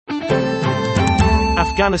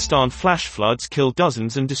Afghanistan flash floods kill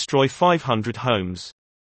dozens and destroy 500 homes.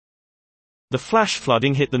 The flash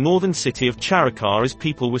flooding hit the northern city of Charikar as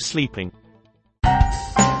people were sleeping.